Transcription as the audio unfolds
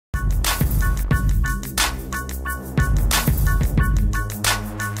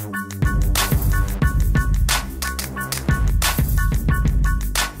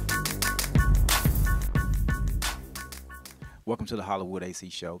Welcome to the Hollywood AC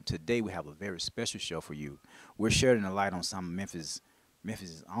Show. Today we have a very special show for you. We're shedding a light on some of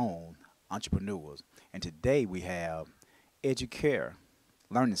Memphis's own entrepreneurs. And today we have EduCare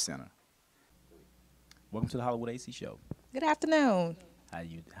Learning Center. Welcome to the Hollywood AC Show. Good afternoon. How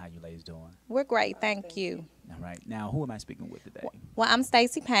you ladies doing? We're great, thank you. All right. Now, who am I speaking with today? Well, I'm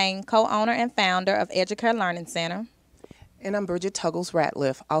Stacy Payne, co-owner and founder of EduCare Learning Center. And I'm Bridget Tuggles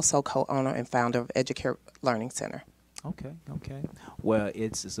Ratliff, also co-owner and founder of EduCare Learning Center. Okay. Well,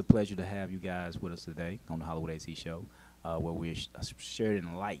 it's a pleasure to have you guys with us today on the Hollywood AC Show, where we're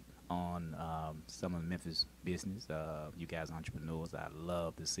shedding light on some of Memphis business. You guys are entrepreneurs. I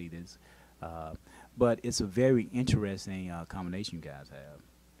love to see this. But it's a very interesting combination you guys have.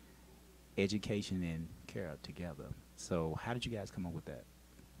 Education and care together. So how did you guys come up with that?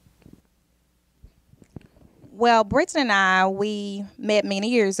 Well, Bridget and we met many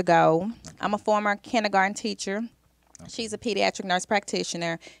years ago. I'm a former kindergarten teacher. She's a pediatric nurse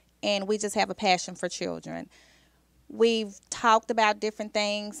practitioner, and we just have a passion for children. We've talked about different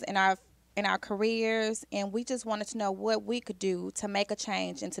things in our careers, and we just wanted to know what we could do to make a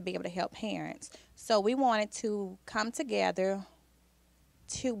change and to be able to help parents. So we wanted to come together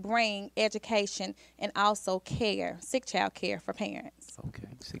to bring education and also care, sick child care for parents. Okay,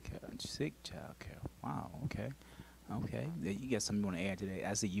 sick child care. Wow. Okay. You got something you want to add to that?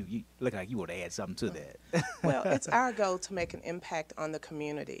 I see you look like you want to add something to that. Well, it's our goal to make an impact on the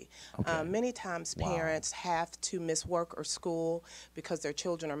community. Okay. Many times parents have to miss work or school because their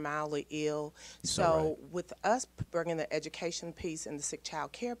children are mildly ill. So with us bringing the education piece and the sick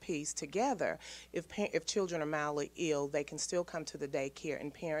child care piece together, if children are mildly ill, they can still come to the daycare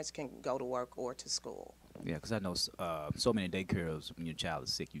and parents can go to work or to school. Yeah, because I know so many daycares, when your child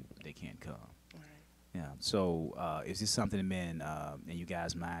is sick, they can't come. Yeah. So, is this something that been in you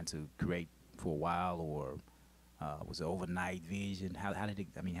guys' mind to create for a while, or was it overnight vision? How did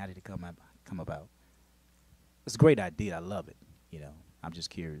it come about? It's a great idea. I love it. I'm just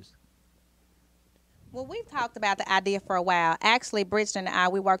curious. Well, we've talked about the idea for a while. Actually, Bridget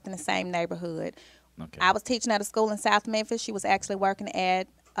and we worked in the same neighborhood. Okay. I was teaching at a school in South Memphis. She was actually working at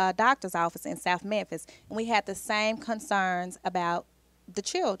a doctor's office in South Memphis, and we had the same concerns about the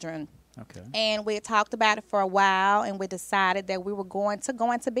children. Okay. And we had talked about it for a while, and we decided that we were going to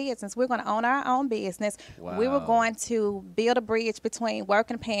go into business. We're going to own our own business. Wow. We were going to build a bridge between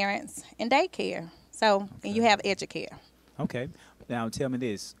working parents and daycare. So, and you have EduCare. Okay. Now, tell me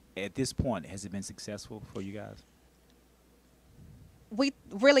this. At this point, has it been successful for you guys? We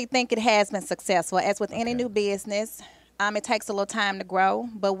really think it has been successful. As with any new business, it takes a little time to grow,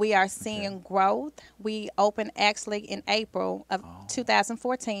 but we are seeing growth. We opened actually in April of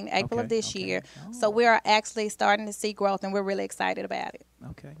 2014, April of this year. So we are actually starting to see growth, and we're really excited about it.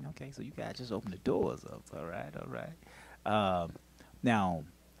 Okay. So you guys just opened the doors up. All right. Now,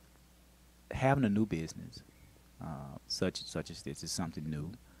 having a new business, such as this, is something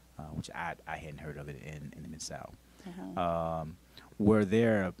new, which I hadn't heard of it in the Mid-South. Were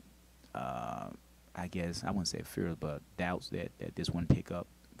there I guess I wouldn't say fears, but doubts that this wouldn't pick up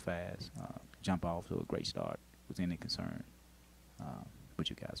fast, jump off to a great start? Was any concern with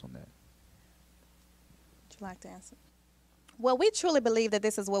you guys on that? Would you like to answer? Well, we truly believe that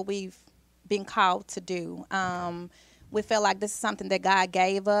this is what we've been called to do. We feel like this is something that God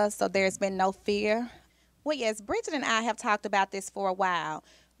gave us, so there's been no fear. Well, yes, Bridget and I have talked about this for a while.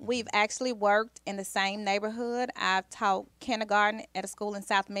 We've actually worked in the same neighborhood. I've taught kindergarten at a school in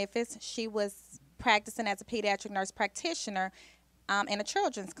South Memphis. She was practicing as a pediatric nurse practitioner in a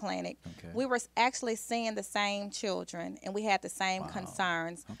children's clinic. Okay. We were actually seeing the same children, and we had the same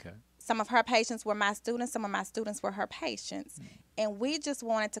concerns. Okay. Some of her patients were my students. Some of my students were her patients. And we just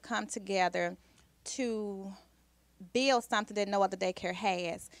wanted to come together to build something that no other daycare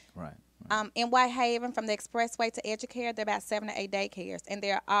has. Right. In Whitehaven, from the expressway to EduCare, there are about 7 to 8 daycares, and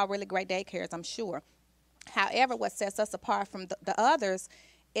they're all really great daycares, I'm sure. However, what sets us apart from the others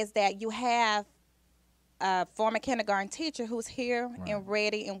is that you have a former kindergarten teacher who's here and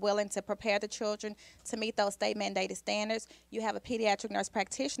ready and willing to prepare the children to meet those state-mandated standards. You have a pediatric nurse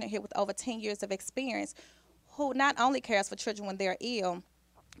practitioner here with over 10 years of experience who not only cares for children when they're ill,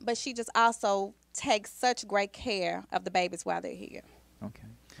 but she just also takes such great care of the babies while they're here. Okay.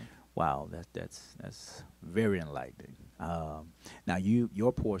 Wow, that's very enlightening. Now,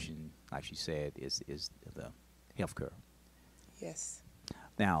 your portion, like she said, is the healthcare. Yes.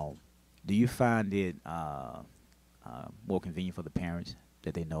 Now, do you find it more convenient for the parents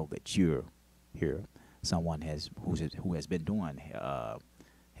that they know that you're here, someone who has been doing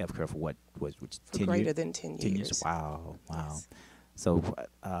healthcare for what was 10 greater years? than 10 years. 10 years. Wow. Yes. So,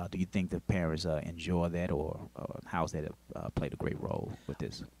 do you think the parents enjoy that, or how's that played a great role with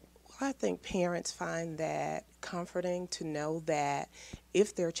this? Well, I think parents find that comforting to know that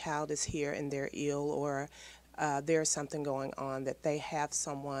if their child is here and they're ill or there's something going on, that they have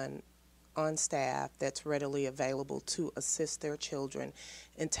someone on staff that's readily available to assist their children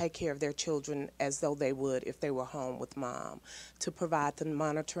and take care of their children as though they would if they were home with mom, to provide the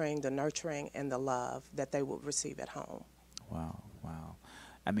monitoring, the nurturing, and the love that they would receive at home. Wow, wow.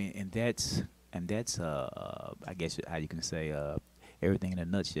 I mean, and that's I guess how you can say everything in a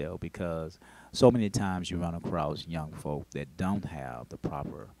nutshell, because so many times you run across young folk that don't have the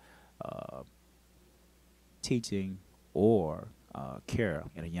proper uh, teaching or care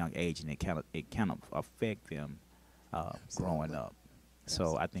at a young age, and it kind of affect them growing Absolutely. up.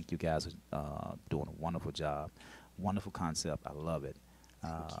 So I think you guys are doing a wonderful job, wonderful concept. I love it,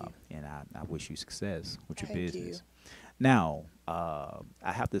 Thank you. and I wish you success with your Thank you. business. Now,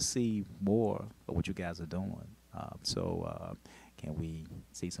 I have to see more of what you guys are doing. So, can we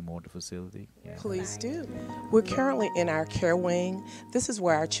see some more of the facility? Yeah. Please do. We're currently in our care wing. This is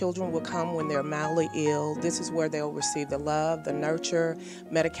where our children will come when they're mildly ill. This is where they'll receive the love, the nurture,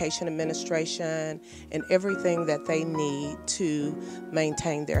 medication administration, and everything that they need to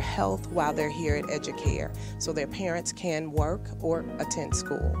maintain their health while they're here at EduCare, so their parents can work or attend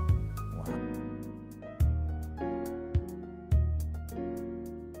school. Wow.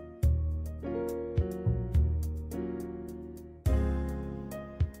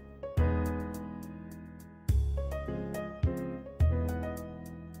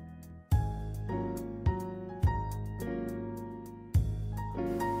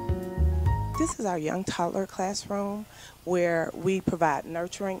 This is our young toddler classroom where we provide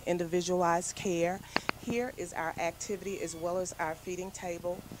nurturing, individualized care. Here is our activity as well as our feeding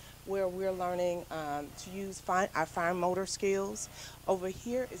table where we're learning to use our fine motor skills. Over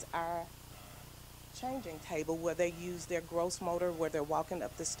here is our changing table where they use their gross motor, where they're walking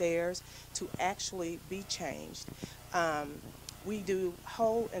up the stairs to actually be changed. We do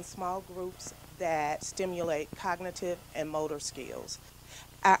whole and small groups that stimulate cognitive and motor skills.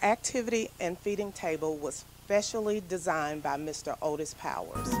 Our activity and feeding table was specially designed by Mr. Otis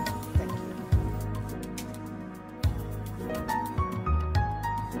Powers. Thank you.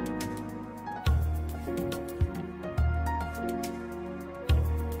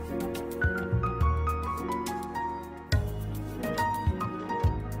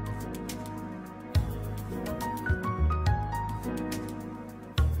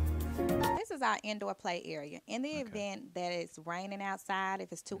 This is our indoor play area. In the event that it's raining outside,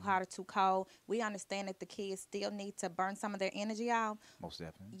 if it's too hot or too cold, we understand that the kids still need to burn some of their energy off. Most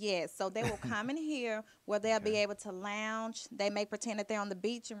definitely. Yes, so they will come in here where they'll be Okay. able to lounge. They may pretend that they're on the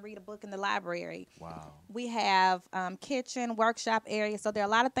beach and read a book in the library. Wow. We have kitchen, workshop area, so there are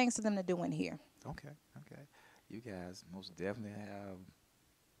a lot of things for them to do in here. Okay. Okay. You guys most definitely have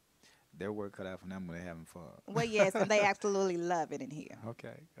their work cut out for them when they're having fun. Well, yes, and they absolutely love it in here.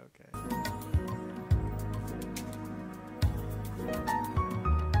 Okay. Okay.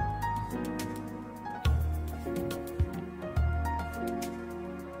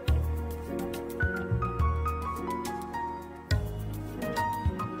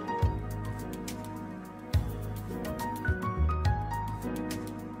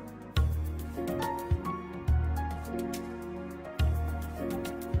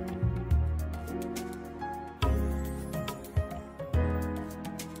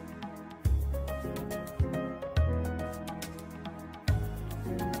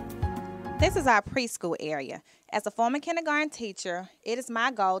 This is our preschool area. As a former kindergarten teacher, it is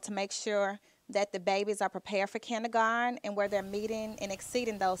my goal to make sure that the babies are prepared for kindergarten and where they're meeting and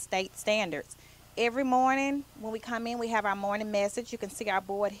exceeding those state standards. Every morning when we come in, we have our morning message. You can see our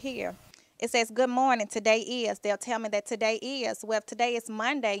board here. It says, "Good morning, today is." They'll tell me that today is. Well, if today is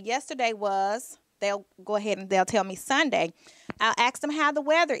Monday, yesterday was. They'll go ahead and they'll tell me Sunday. I'll ask them how the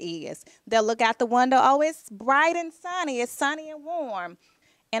weather is. They'll look out the window. Oh, it's bright and sunny. It's sunny and warm.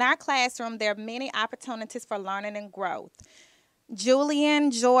 In our classroom, there are many opportunities for learning and growth.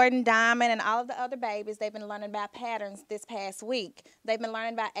 Julian, Jordan, Diamond, and all of the other babies, they've been learning about patterns this past week. They've been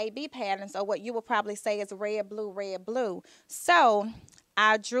learning about AB patterns, or what you would probably say is red, blue, red, blue. So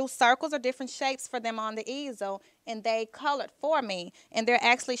I drew circles or different shapes for them on the easel, and they colored for me. And they're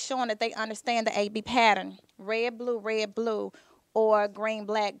actually showing that they understand the AB pattern, red, blue, or green,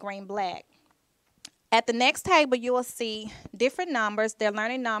 black, green, black. At the next table, you will see different numbers. They're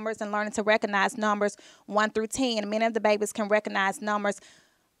learning numbers and learning to recognize numbers 1 through 10. Many of the babies can recognize numbers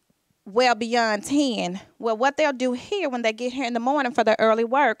well beyond 10. Well, what they'll do here when they get here in the morning for their early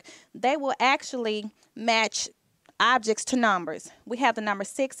work, they will actually match objects to numbers. We have the number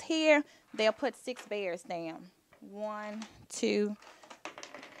 6 here. They'll put 6 bears down. 1, 2,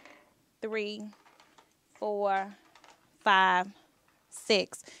 3, 4, 5,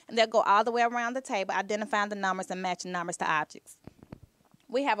 6. And they'll go all the way around the table, identifying the numbers and matching numbers to objects.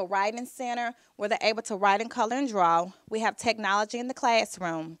 We have a writing center where they're able to write and color and draw. We have technology in the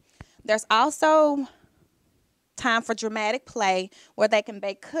classroom. There's also time for dramatic play where they can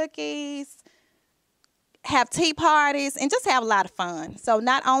bake cookies, have tea parties, and just have a lot of fun. So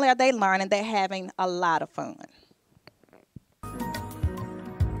not only are they learning, they're having a lot of fun.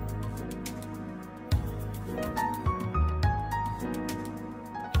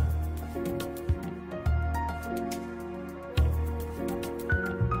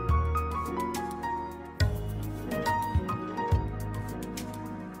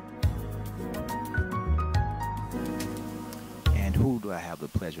 And who do I have the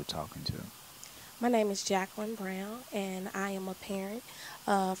pleasure of talking to? My name is Jacqueline Brown, and I am a parent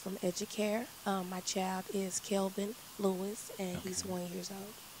from EduCare. My child is Kelvin Lewis, and he's 1 year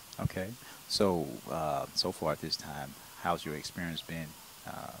old. Okay. So, so far at this time, how's your experience been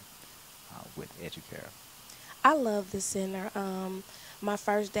with EduCare? I love the center. My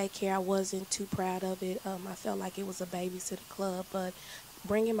first daycare, I wasn't too proud of it. I felt like it was a babysitter club, but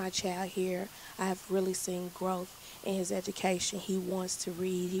bringing my child here, I have really seen growth in his education. He wants to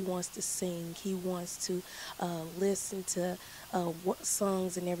read, he wants to sing, he wants to listen to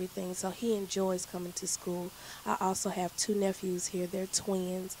songs and everything, so he enjoys coming to school. I also have 2 nephews here. They're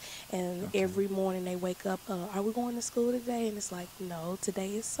twins, and every morning they wake up, are we going to school today? And it's like, no,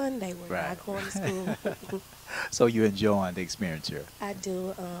 today is Sunday, we're not going to school. So you're enjoying the experience here? I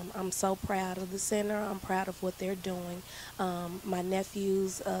do. I'm so proud of the center. I'm proud of what they're doing. My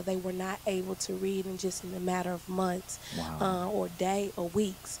nephews, they were not able to read in just in a matter of months. Wow. Or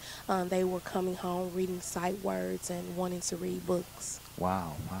weeks. They were coming home reading sight words and wanting to read books.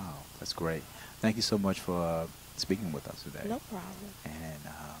 Wow, wow. That's great. Thank you so much for speaking with us today. No problem. And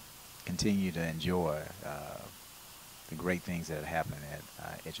continue to enjoy the great things that are happening at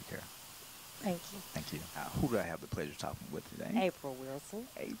EduCare. Thank you. Thank you. Who do I have the pleasure of talking with today? April Wilson.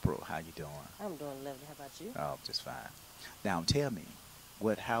 April, how you doing? I'm doing lovely. How about you? Oh, just fine. Now, tell me,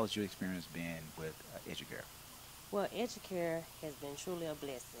 how's your experience been with EduCare? Well, EduCare has been truly a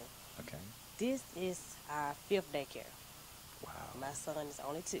blessing. Okay. This is our 5th daycare. Wow. My son is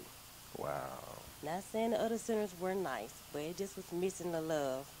only 2. Wow. Not saying the other centers were nice, but it just was missing the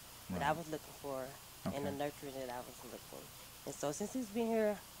love that I was looking for and the nurturing that I was looking. And so since he's been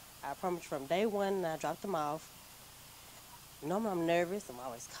here, I promise from day one, I dropped him off. Normally I'm nervous, I'm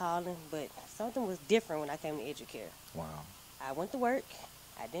always calling, but something was different when I came to EduCare. Wow. I went to work,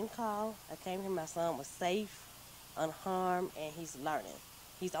 I didn't call, I came here, my son was safe, unharmed, and he's learning.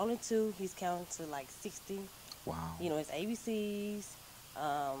 He's only 2, he's counting to like 60. Wow. You know, his ABCs,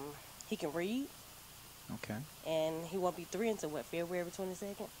 he can read. Okay. And he won't be 3 until what, February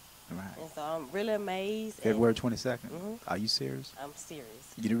 22nd? Right. And so I'm really amazed. February 22nd? Mhm. Are you serious? I'm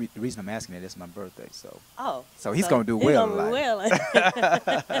serious. The reason I'm asking that is my birthday, so. Oh. So he's going to do well in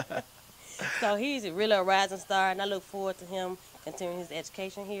life. So he's really a rising star, and I look forward to him continuing his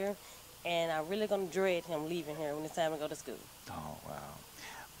education here. And I'm really going to dread him leaving here when it's time to go to school. Oh, wow.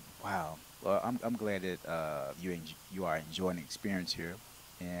 Wow. Well, I'm glad that you are enjoying the experience here,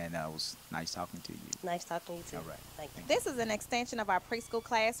 and it was nice talking to you. Nice talking to you, too. All right. Thank you. This is an extension of our preschool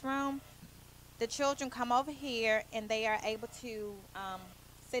classroom. The children come over here and they are able to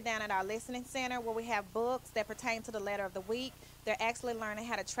sit down at our listening center where we have books that pertain to the letter of the week. They're actually learning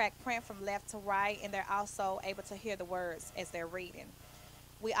how to track print from left to right, and they're also able to hear the words as they're reading.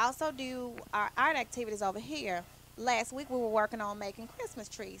 We also do our art activities over here. Last week we were working on making Christmas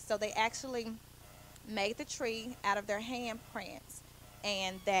trees. So they actually made the tree out of their hand prints,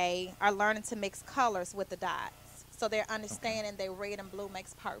 and they are learning to mix colors with the dots. So they're understanding that red and blue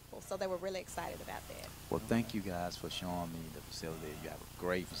makes purple. So they were really excited about that. Well, thank you guys for showing me the facility. You have a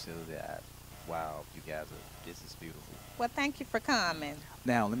great facility. Wow, you guys this is beautiful. Well, thank you for coming.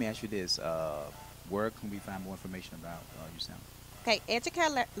 Now, let me ask you this. Where can we find more information about your center? Okay,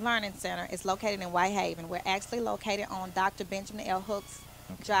 EduCare Learning Center is located in Whitehaven. We're actually located on Dr. Benjamin L. Hooks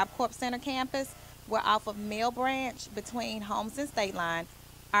Job Corp Center campus. We're off of Mill Branch between Holmes and State Line.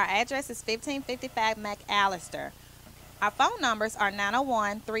 Our address is 1555 McAllister. Our phone numbers are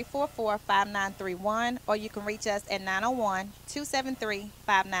 901-344-5931, or you can reach us at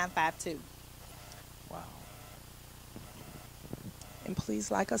 901-273-5952. Wow. And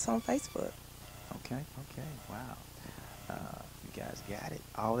please like us on Facebook. Okay, wow. You guys got it.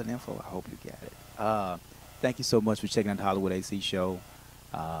 All that info, I hope you got it. Thank you so much for checking out the Hollywood AC show.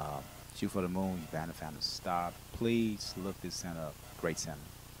 Shoot for the moon, you're bound to find a star. please look this center up. Great center.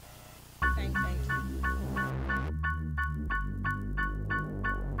 Thank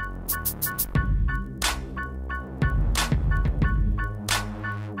you.